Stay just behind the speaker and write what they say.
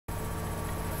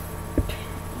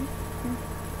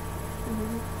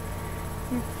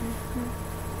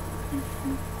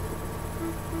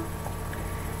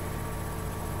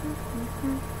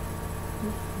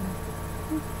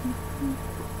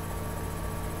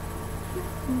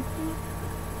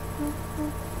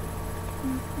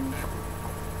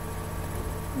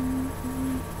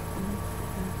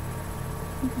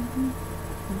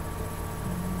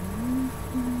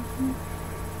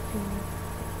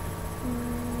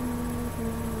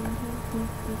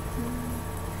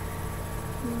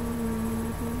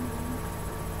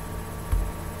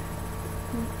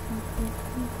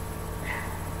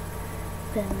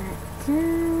Bend that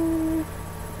down.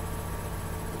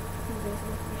 This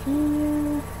over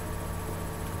here.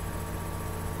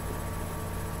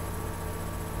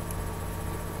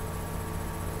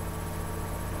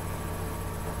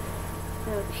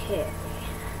 Okay.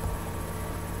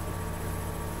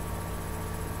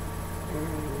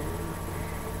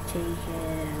 Take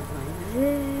it out like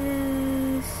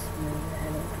this. Move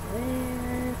that over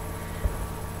there.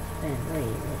 Then raise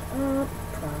it up.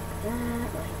 Prop that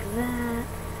like that.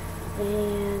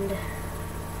 And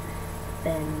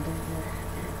bend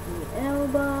at the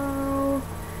elbow.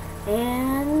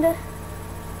 And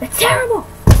that's terrible!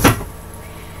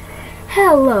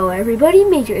 Hello everybody,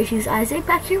 Major Issues Isaac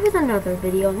back here with another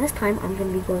video, and this time I'm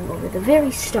going to be going over the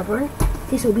very stubborn,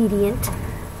 disobedient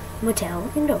Mattel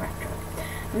Indoraptor.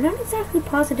 I'm not exactly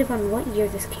positive on what year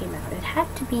this came out. It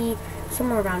had to be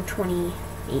somewhere around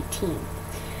 2018.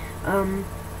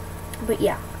 But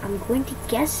yeah, I'm going to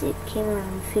guess it came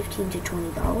around $15 to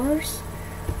 $20.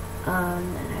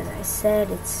 And as I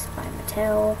said, it's by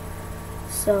Mattel.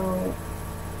 So,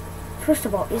 first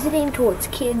of all, is it aimed towards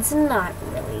kids? Not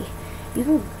really. You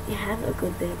can have a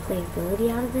good bit of playability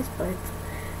out of this, but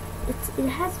it's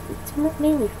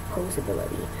mainly for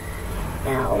posability.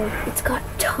 Now, it's got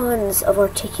tons of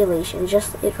articulation.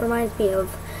 It reminds me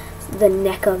of the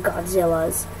NECA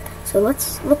Godzillas. So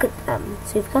let's look at them.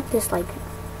 So you've got this like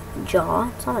jaw.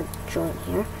 It's on a joint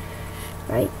here,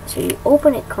 right? So you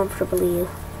open it comfortably,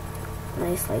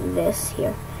 nice like this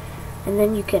here, and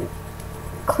then you can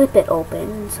clip it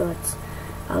open so it's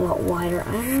a lot wider.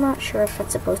 I'm not sure if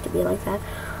that's supposed to be like that.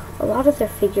 A lot of their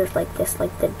figures like this,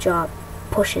 like the jaw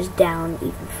pushes down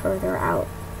even further out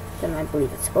than I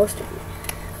believe it's supposed to be.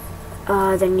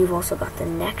 Then you've also got the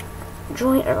neck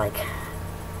joint, or like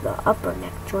the upper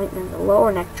neck joint, and then the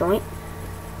lower neck joint.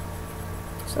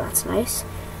 So that's nice.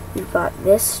 You've got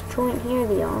this joint here,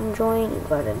 the arm joint. You've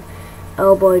got an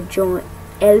elbow joint,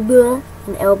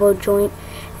 an elbow joint,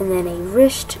 and then a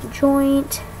wrist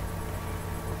joint.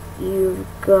 You've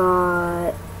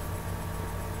got,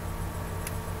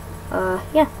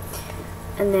 yeah,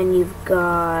 and then you've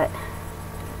got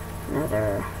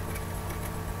another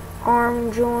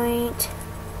arm joint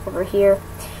over here.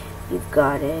 You've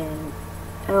got an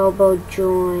elbow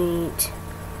joint,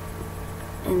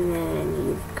 and then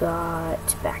you've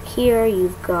got back here,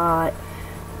 you've got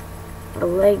a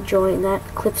leg joint, and that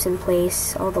clips in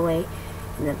place all the way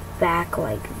in the back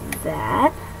like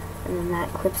that. And then that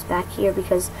clips back here,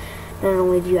 because not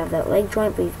only do you have that leg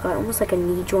joint, but you've got almost like a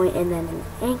knee joint and then an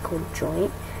ankle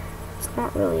joint. It's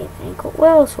not really an ankle,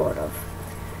 well, sort of.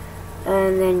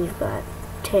 And then you've got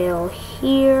tail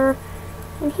here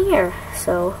and here.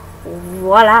 So,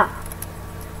 voila!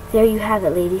 There you have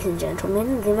it, ladies and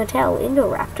gentlemen, the Mattel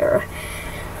Indoraptor.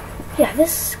 Yeah,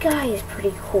 this guy is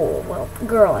pretty cool. Well,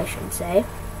 girl, I should say.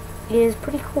 It is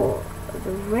pretty cool.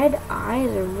 The red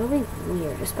eyes are really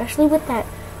weird, especially with that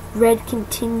red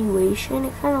continuation.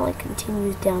 It kind of like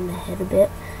continues down the head a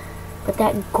bit, but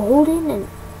that golden and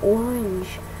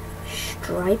orange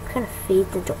stripe kind of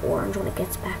fades into orange when it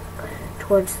gets back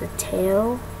towards the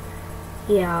tail.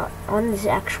 Yeah, on this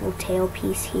actual tail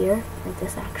piece here, like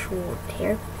this actual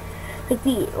tail, like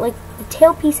the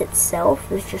tail piece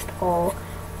itself is just all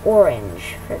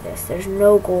orange for this. There's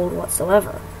no gold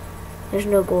whatsoever. There's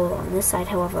no gold on this side.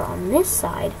 However, on this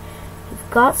side,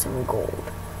 you've got some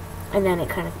gold. And then it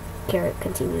kind of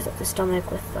continues up the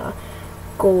stomach with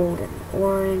gold and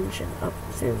orange and up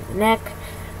through the neck.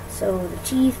 So the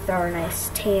teeth are a nice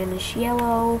tannish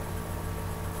yellow.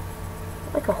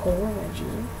 Like a hole in my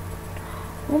jean.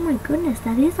 Oh my goodness,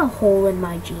 that is a hole in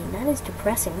my jean. That is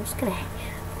depressing. I'm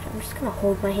just gonna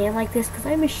hold my hand like this because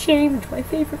I'm ashamed. My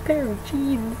favorite pair of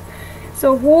jeans. It's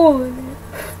a hole in it.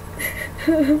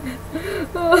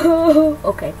 Oh,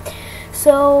 okay.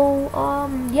 So,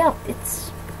 yeah,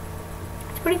 it's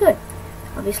pretty good.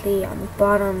 Obviously, on the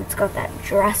bottom, it's got that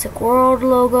Jurassic World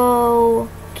logo.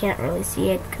 Can't really see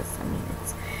it because, I mean,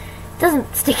 it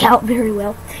doesn't stick out very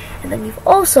well. And then you've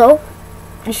also,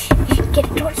 you should get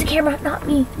it towards the camera, not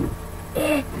me.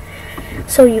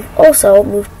 So you've also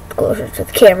moved closer to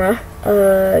the camera.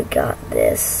 got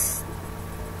this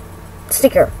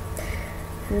sticker.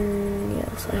 And you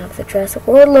also have the Jurassic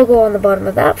World logo on the bottom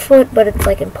of that foot, but it's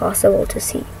like impossible to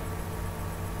see.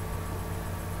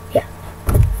 Yeah,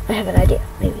 I have an idea.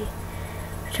 Maybe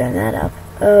turn that up.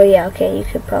 Oh yeah, okay, you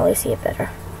could probably see it better.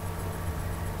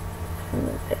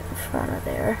 Move it in front of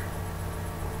there.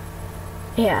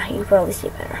 Yeah, you can probably see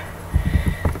it better.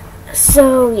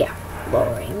 So yeah,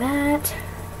 lowering that.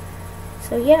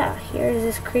 So yeah, here's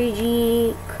this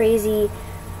crazy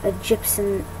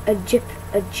Egyptian,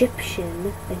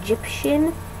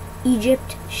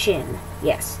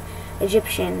 yes,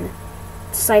 Egyptian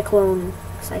cyclone,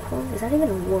 is that even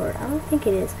a word? I don't think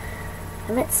it is.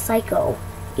 I meant psycho,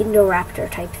 Indoraptor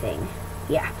type thing.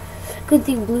 Yeah, good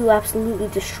thing Blue absolutely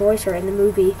destroys her in the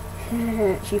movie.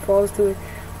 She falls to it.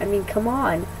 I mean, come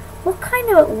on. What kind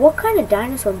of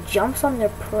dinosaur jumps on their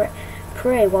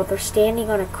prey while they're standing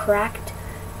on a cracked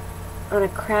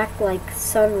like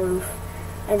sunroof,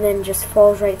 and then just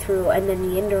falls right through, and then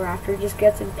the Indoraptor just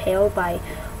gets impaled by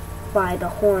the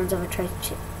horns of a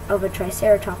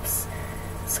Triceratops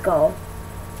skull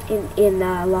in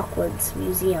Lockwood's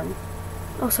museum.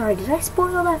 Oh, sorry, did I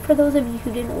spoil that for those of you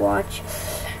who didn't watch?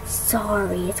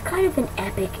 Sorry, it's kind of an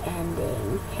epic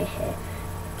ending.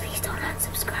 Please don't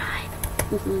unsubscribe.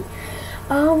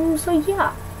 So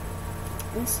yeah,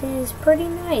 this is pretty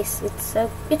nice. It's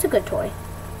a good toy.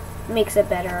 Makes a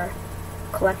better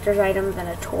collector's item than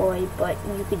a toy, but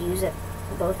you could use it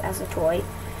both as a toy.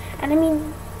 And I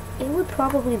mean, it would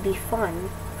probably be fun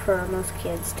for most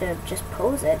kids to just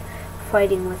pose it,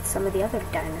 fighting with some of the other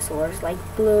dinosaurs, like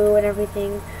Blue and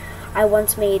everything. I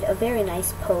once made a very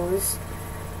nice pose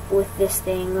with this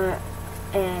thing,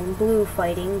 and Blue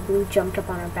fighting. Blue jumped up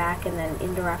on her back, and then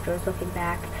Indoraptor was looking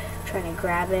back, trying to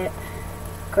grab it.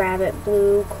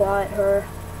 Blue claw at her.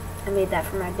 I made that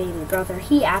for my baby brother.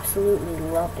 He absolutely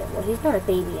loved it. Well, he's not a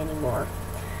baby anymore.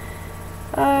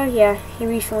 Yeah, he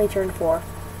recently turned 4.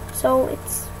 So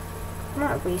it's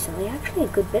not recently, actually a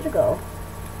good bit ago.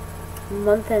 A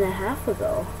month and a half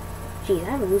ago. Geez,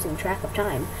 I'm losing track of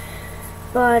time.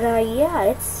 But yeah,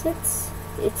 it's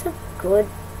a good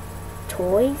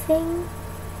toy thing.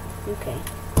 Okay.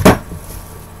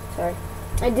 Sorry.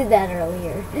 I did that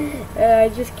earlier. I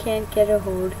just can't get a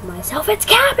hold of myself. It's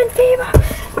cabin fever!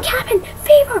 Cabin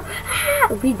fever! Ah!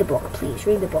 Read the book, please.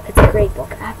 Read the book. It's a great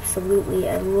book. Absolutely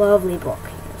a lovely book.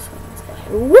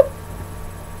 Whoop!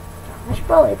 I should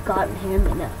probably have gotten him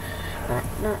and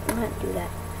not do that.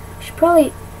 I should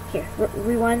probably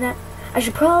rewind that. I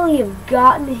should probably have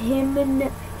gotten him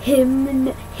and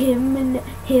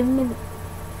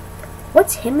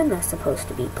what's him and that supposed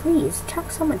to be? Please,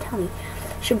 someone tell me.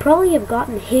 Should probably have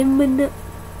gotten him and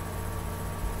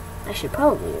I should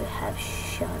probably have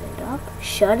shut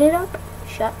it up.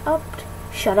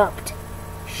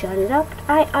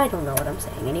 I don't know what I'm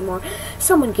saying anymore.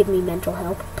 Someone give me mental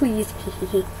help, please.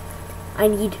 I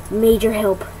need major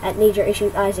help at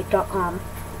majorissuesisaac.com.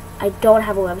 I don't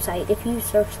have a website. If you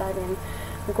search that in,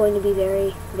 I'm going to be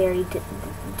very, very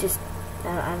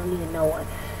I don't even know what.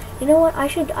 You know what? I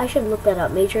should look that up.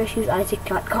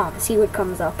 majorissuesisaac.com. See what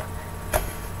comes up.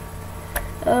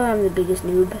 Oh, I'm the biggest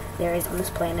noob there is on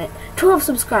this planet. 12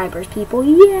 subscribers, people.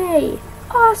 Yay!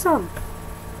 Awesome!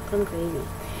 I'm crazy.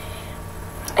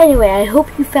 Anyway, I hope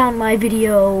you found my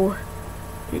video.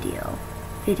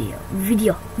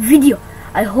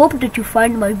 I hope that you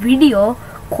find my video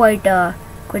quite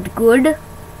good.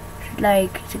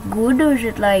 Is it good or is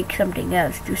it like something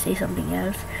else? Do you say something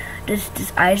else? Does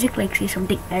Isaac like say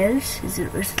something else? Is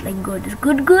it like good? Is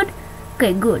good?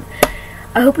 Okay, good.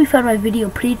 I hope you found my video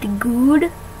pretty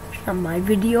good. It's not my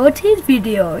video, it's his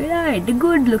video. Yeah, the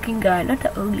good looking guy, not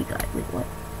the ugly guy. Wait, what?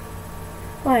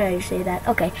 Why did I say that?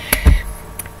 Okay.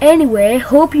 Anyway,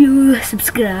 hope you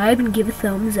subscribe and give a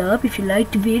thumbs up if you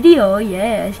liked the video.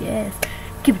 Yes.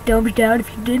 Give a thumbs down if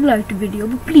you didn't like the video,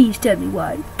 but please tell me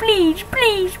why. Please.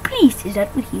 Is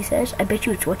that what he says? I bet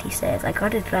you it's what he says. I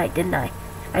got it right, didn't I?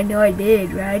 I know I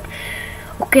did, right?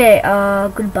 Okay,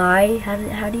 goodbye. How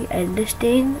do you end this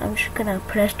thing? I'm just gonna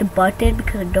press the button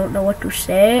because I don't know what to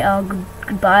say.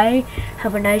 Goodbye.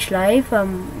 Have a nice life.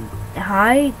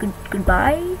 Hi.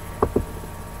 Goodbye.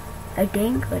 I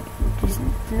think. But just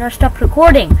not stop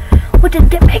recording. What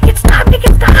did make it stop? Make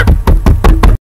it stop!